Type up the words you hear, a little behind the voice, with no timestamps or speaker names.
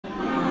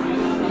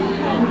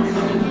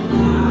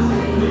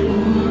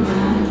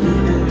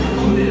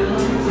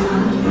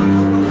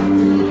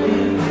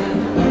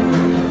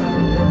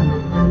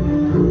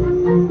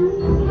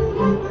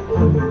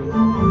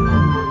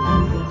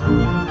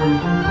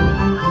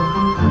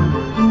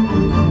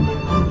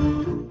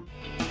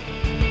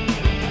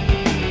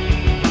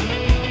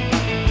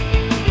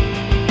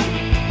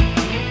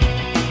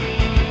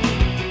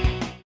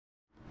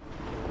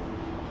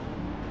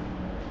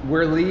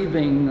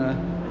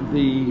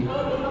the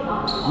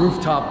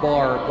rooftop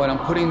bar, but I'm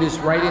putting this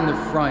right in the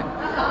front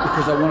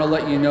because I want to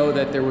let you know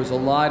that there was a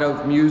lot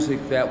of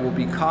music that will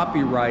be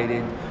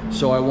copyrighted,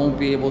 so I won't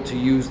be able to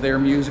use their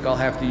music. I'll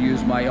have to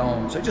use my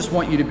own. So I just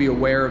want you to be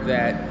aware of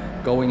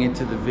that going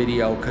into the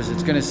video, because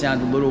it's going to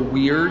sound a little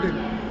weird,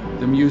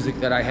 the music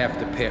that I have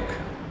to pick.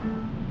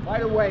 By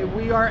the way,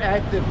 we are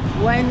at the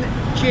Phloen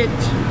Chit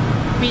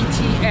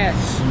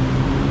BTS.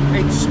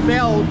 It's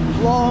spelled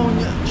Phloen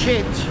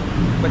Chit,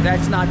 but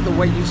that's not the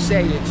way you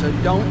say it. So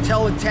don't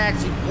tell a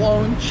taxi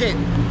Phloen Chit.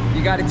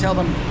 You got to tell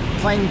them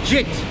Phloen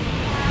Chit.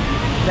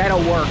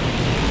 That'll work.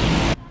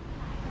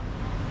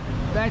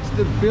 That's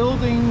the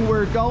building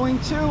we're going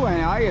to,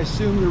 and I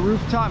assume the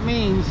rooftop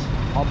means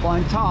up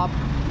on top.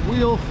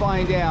 We'll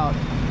find out.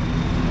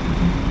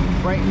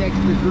 Right next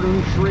to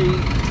Phloen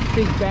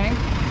Chit Bangkok,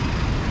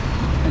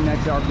 and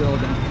that's our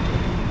building.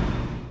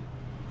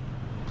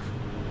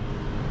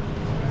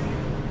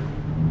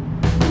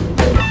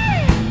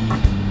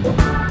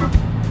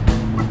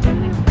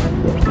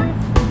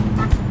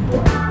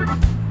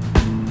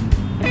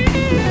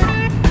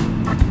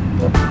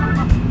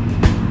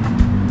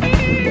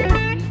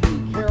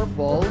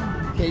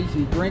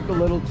 You drink a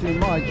little too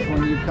much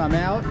when you come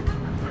out,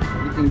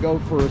 you can go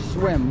for a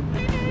swim.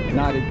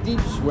 Not a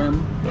deep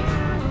swim,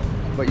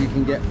 but you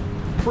can get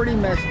pretty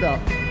messed up.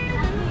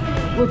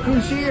 Look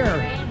who's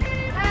here.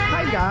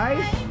 Hi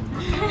guys.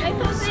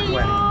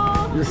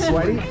 You're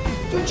sweaty?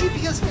 Your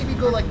GPS made me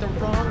go like the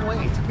wrong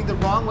way. It took me the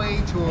wrong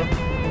way to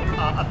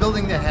a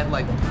building that had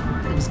like,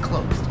 it was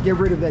closed. Get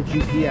rid of that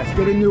GPS.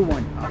 Get a new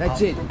one.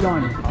 That's it.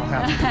 Done. I'll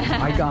have to.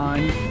 Hi,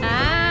 Don.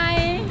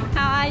 Hi.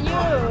 How are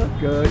you?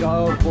 Good.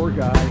 Oh, poor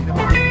guy.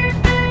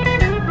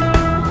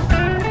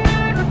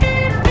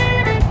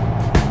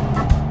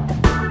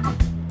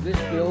 This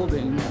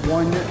building,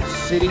 One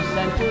City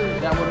Center,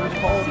 is that what it was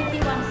called?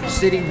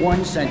 City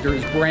One Center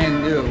is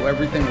brand new.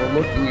 Everything we're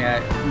looking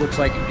at looks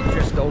like it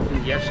just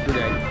opened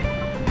yesterday.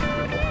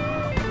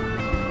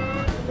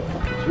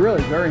 It's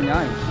really very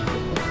nice.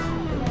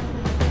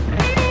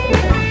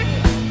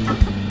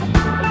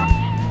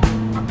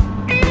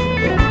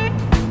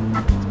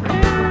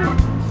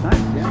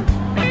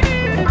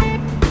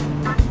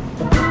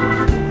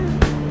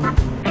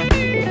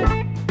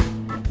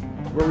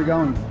 Where are we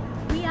going?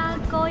 We are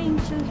going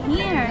to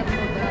here.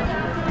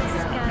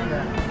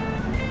 Sky.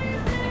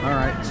 All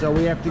right, so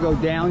we have to go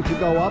down to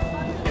go up?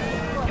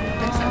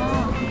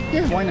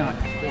 Yeah, why not?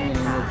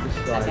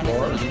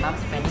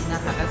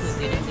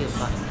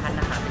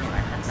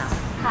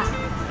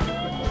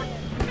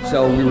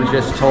 So we were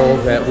just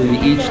told that we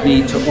each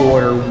need to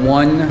order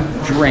one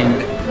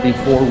drink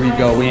before we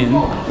go in,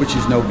 which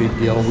is no big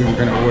deal. We were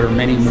going to order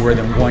many more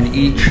than one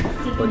each,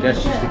 but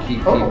that's just to keep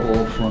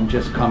people from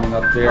just coming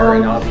up there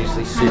and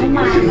obviously sitting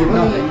and doing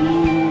nothing.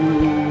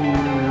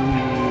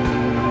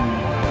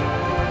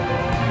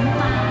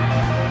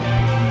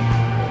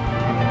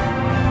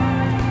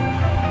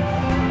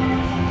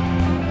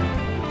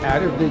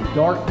 Out of the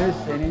darkness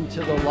and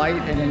into the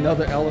light and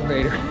another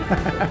elevator.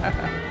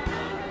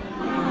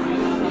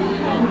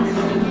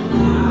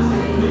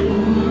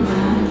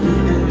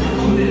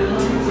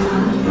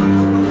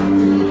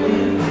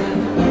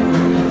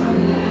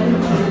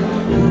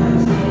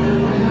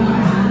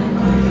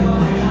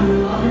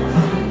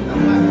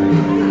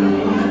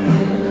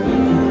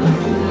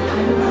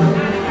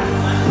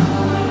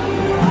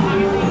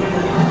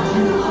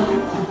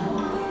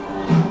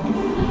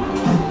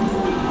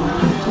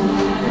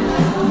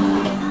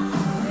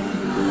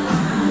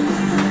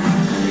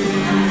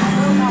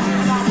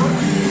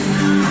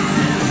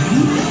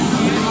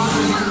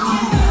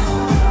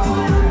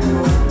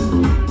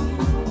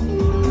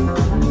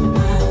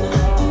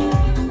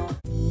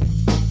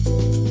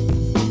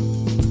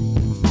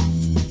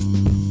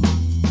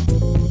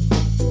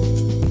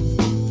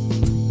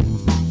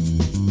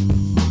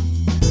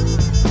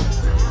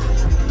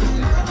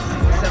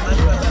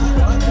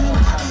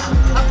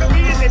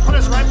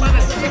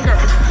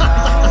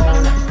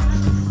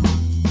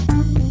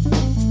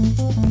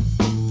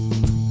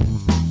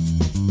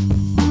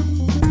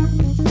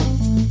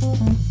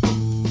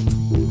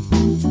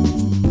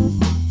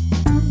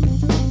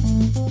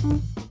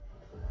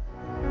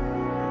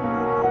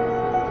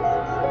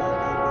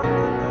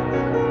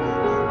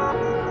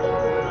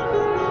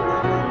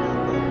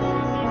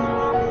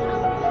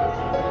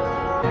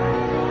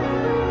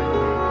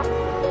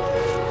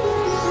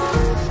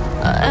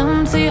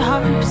 Empty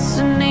hearts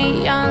and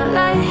neon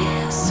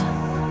lights,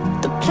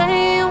 they're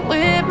playing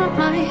with my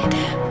mind.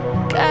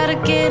 Gotta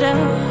get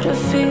out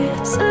of here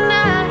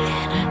tonight.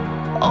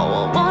 Oh,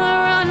 I wanna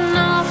run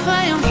off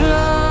and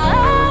fly,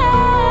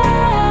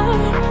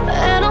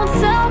 and I'll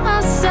tell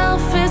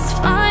myself it's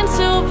fine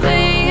to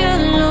be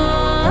alone,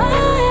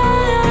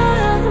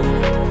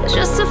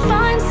 just to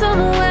find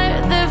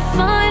somewhere that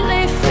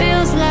finally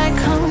feels like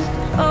home.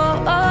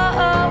 Oh,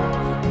 oh, oh.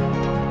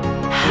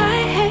 I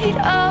hate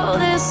all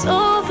this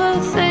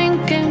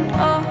overthinking.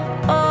 Oh,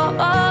 oh,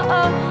 oh,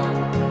 oh.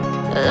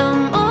 The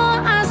more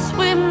I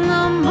swim,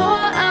 the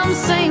more I'm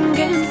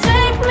sinking.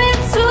 Take me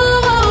to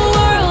a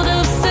world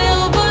of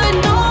silver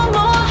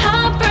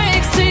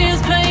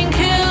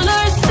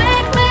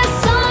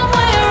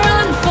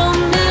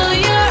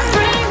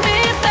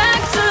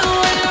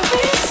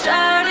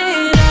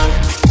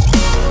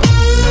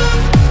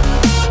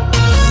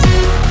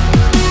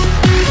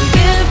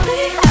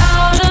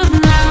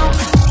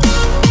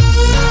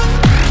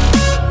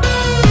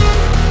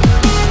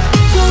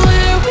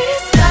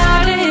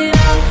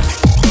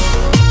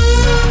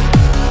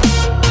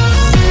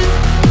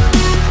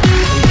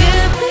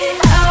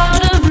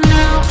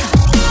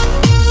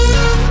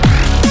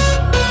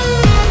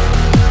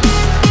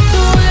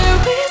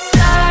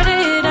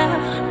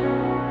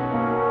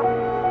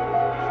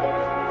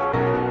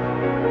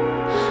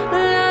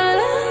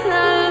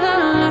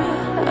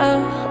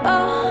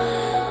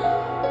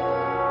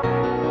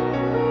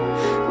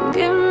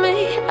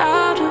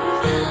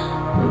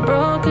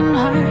broken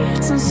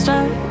hearts and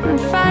starting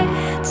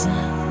fights,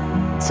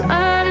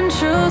 turning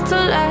truth to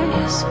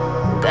lies.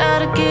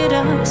 Gotta get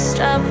up,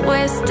 stop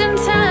wasting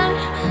time.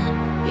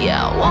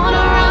 Yeah, I wanna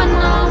run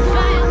off.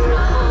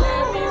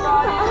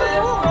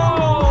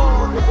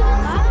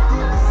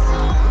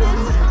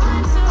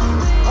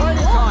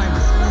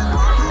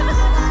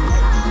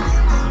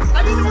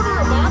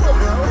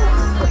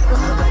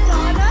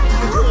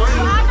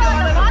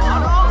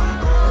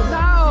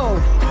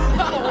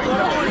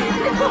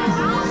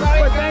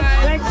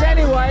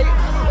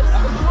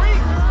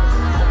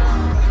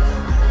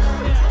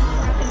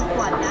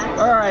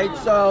 Alright,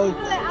 so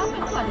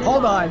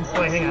hold on.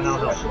 Wait, hang on,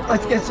 no.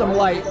 Let's get some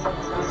light.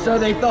 So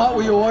they thought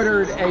we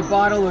ordered a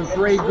bottle of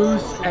Grey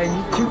Goose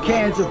and 2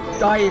 cans of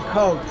Diet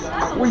Coke.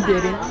 We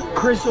didn't.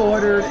 Chris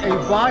ordered a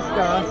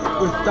vodka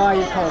with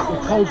Diet Coke,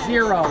 with Coke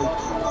Zero.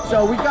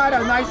 So we got a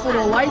nice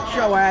little light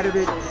show out of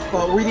it,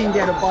 but we didn't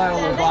get a bottle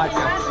of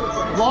vodka.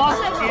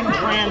 Lost in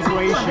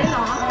translation.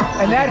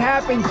 And that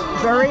happens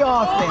very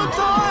often. All the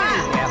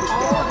time.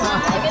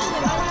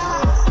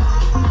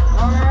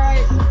 All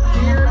right,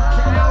 here's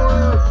to our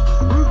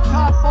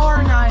rooftop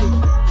bar night.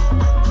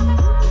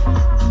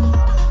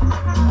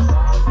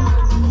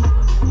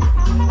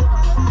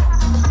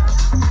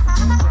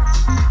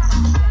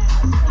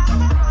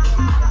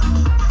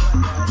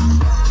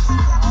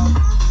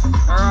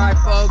 All right,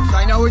 folks,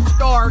 I know it's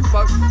dark,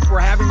 but we're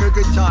having a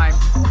good time.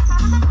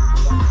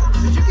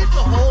 Did you get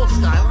the whole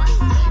skyline?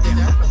 Did you get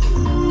that?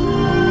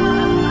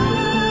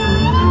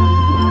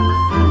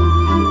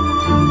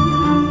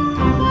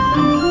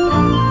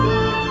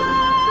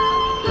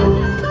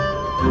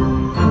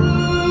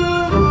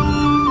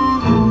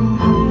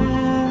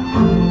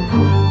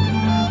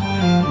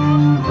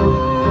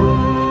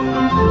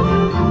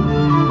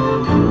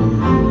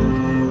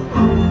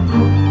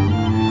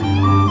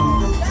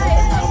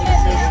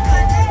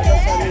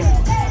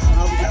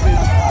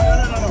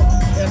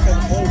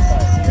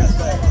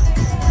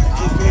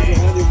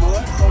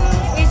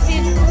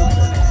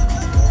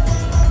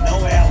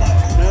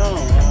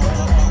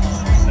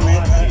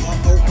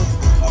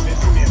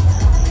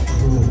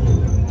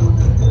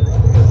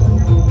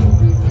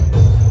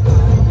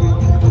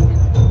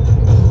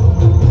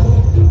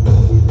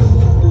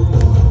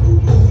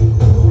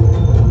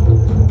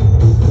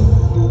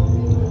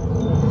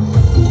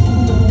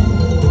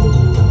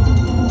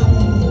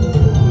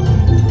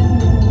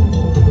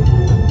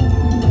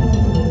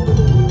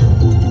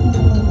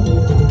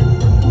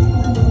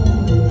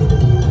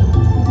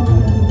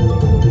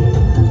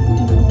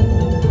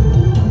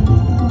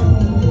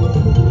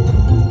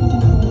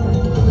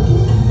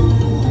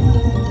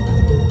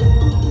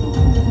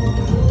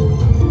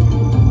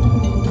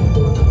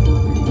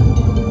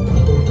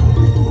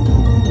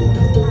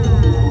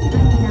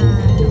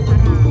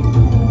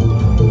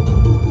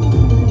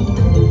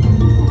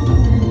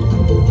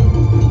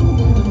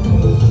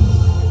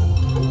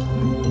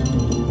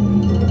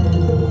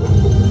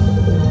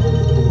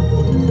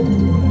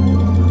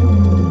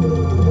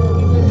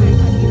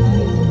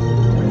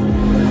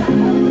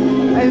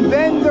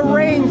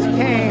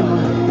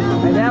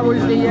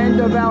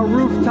 Of our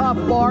rooftop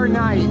bar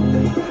night.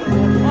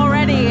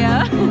 Already,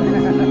 yeah.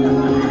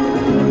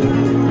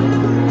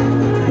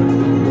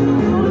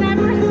 We'll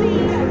never see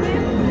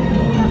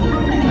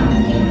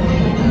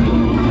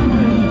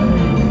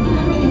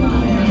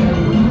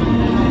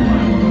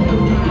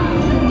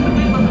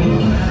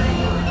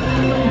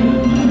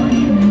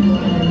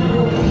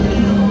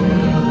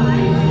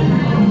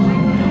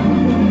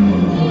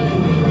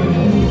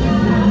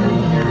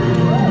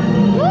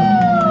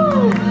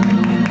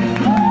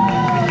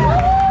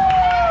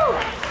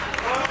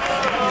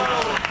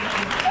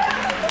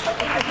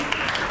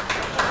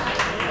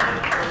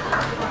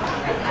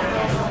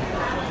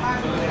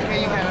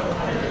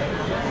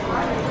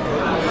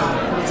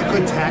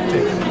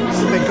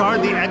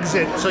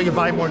so you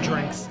buy more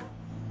drinks.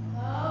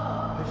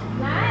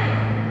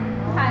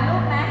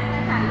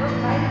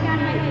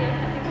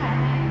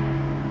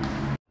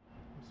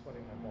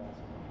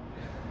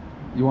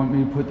 You want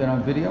me to put that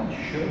on video?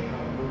 Sure.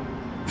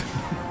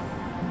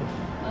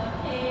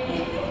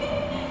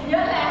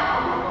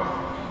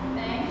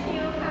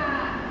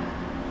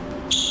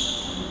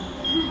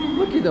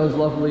 Look at those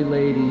lovely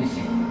ladies.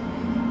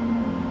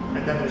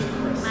 And then there's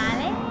Chris.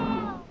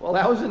 Well,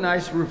 that was a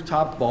nice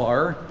rooftop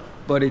bar,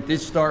 but it did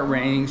start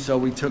raining, so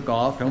we took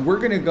off, and we're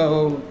gonna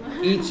go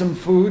eat some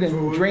food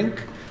and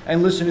drink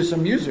and listen to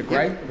some music,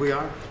 right? We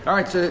are. All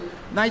right, so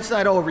night's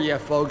not over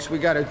yet, folks. We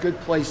got a good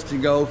place to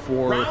go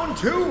for round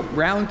two.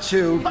 Round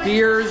two,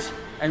 beers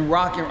and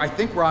rock and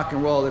rock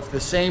and roll. If the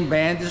same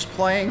band is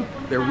playing,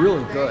 they're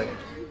really good.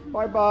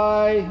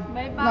 Bye-bye.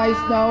 Bye-bye.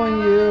 Nice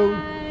knowing you.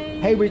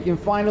 Hey, we can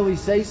finally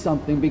say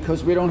something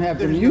because we don't have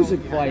the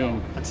music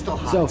playing. It's still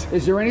hot. So,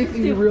 is there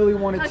anything you really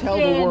want to tell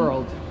the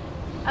world?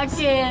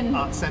 Again.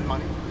 Send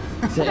money.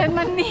 Send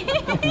money.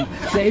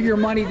 Save your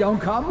money,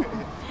 don't come?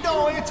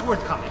 No, it's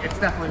worth coming. It's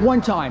definitely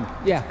one time.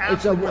 Yeah,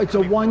 it's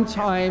a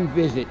one-time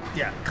visit.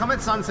 Yeah, come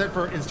at sunset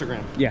for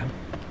Instagram. Yeah.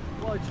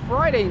 Well, it's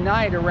Friday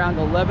night around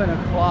 11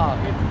 o'clock.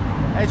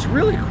 It's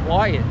really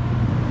quiet.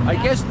 I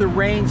guess the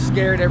rain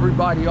scared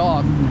everybody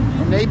off.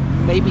 Or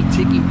maybe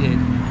Tiki did.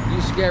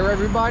 You scare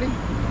everybody?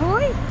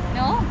 Ui,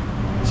 no.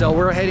 So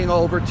we're heading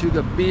over to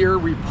the Beer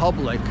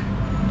Republic,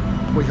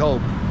 we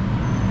hope,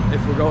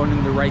 if we're going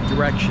in the right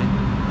direction.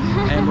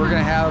 And we're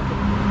gonna have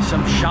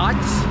some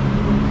shots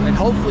and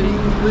hopefully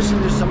listen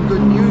to some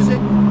good music.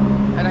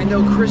 And I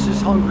know Chris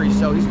is hungry,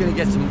 so he's gonna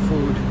get some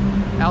food.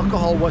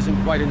 Alcohol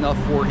wasn't quite enough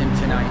for him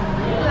tonight.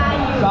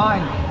 Don,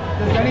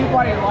 does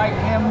anybody like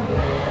him?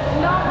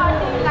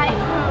 Nobody like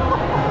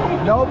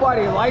you.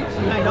 Nobody likes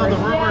you. I know the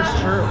rumor's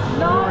true.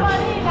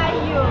 Nobody like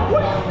you.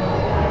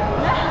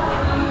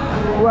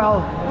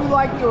 Well, we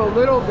like you a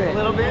little bit. A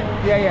little bit?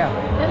 Yeah.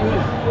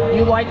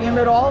 You like him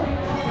at all?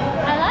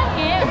 I like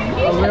him.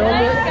 He's a little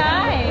nice bit?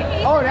 guy.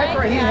 He's Oh, a that's nice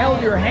right. He guy.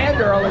 held your hand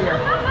earlier. It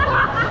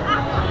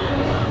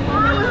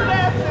was an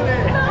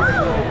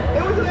accident.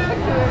 It was an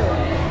accident.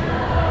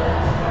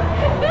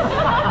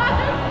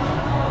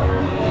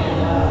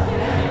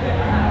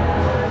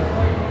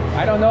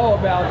 I don't know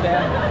about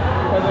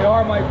that, but they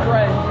are my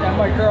friends and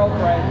my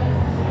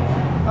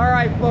girlfriend. All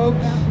right,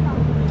 folks.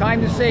 Time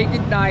to say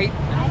goodnight.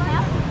 I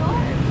have to go.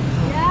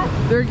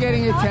 Yes. They're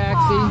getting a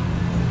taxi.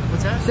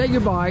 What's that? Say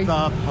goodbye.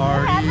 The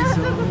party's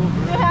over.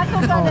 You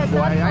have to go Oh to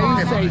boy,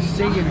 I didn't say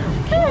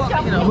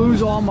singing.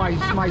 Lose all my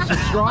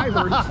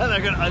subscribers.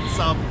 They're gonna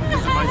unsub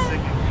because of my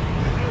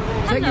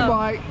singing. Say Hello.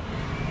 goodbye.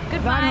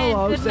 Goodbye. Not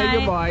hello. Good Say night.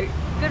 goodbye.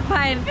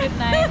 Goodbye and good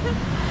night.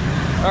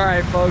 All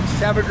right, folks.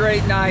 Have a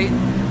great night.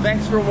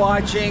 Thanks for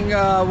watching.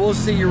 We'll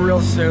see you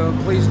real soon.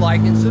 Please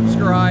like and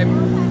subscribe.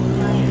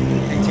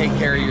 And take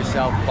care of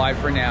yourself. Bye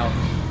for now.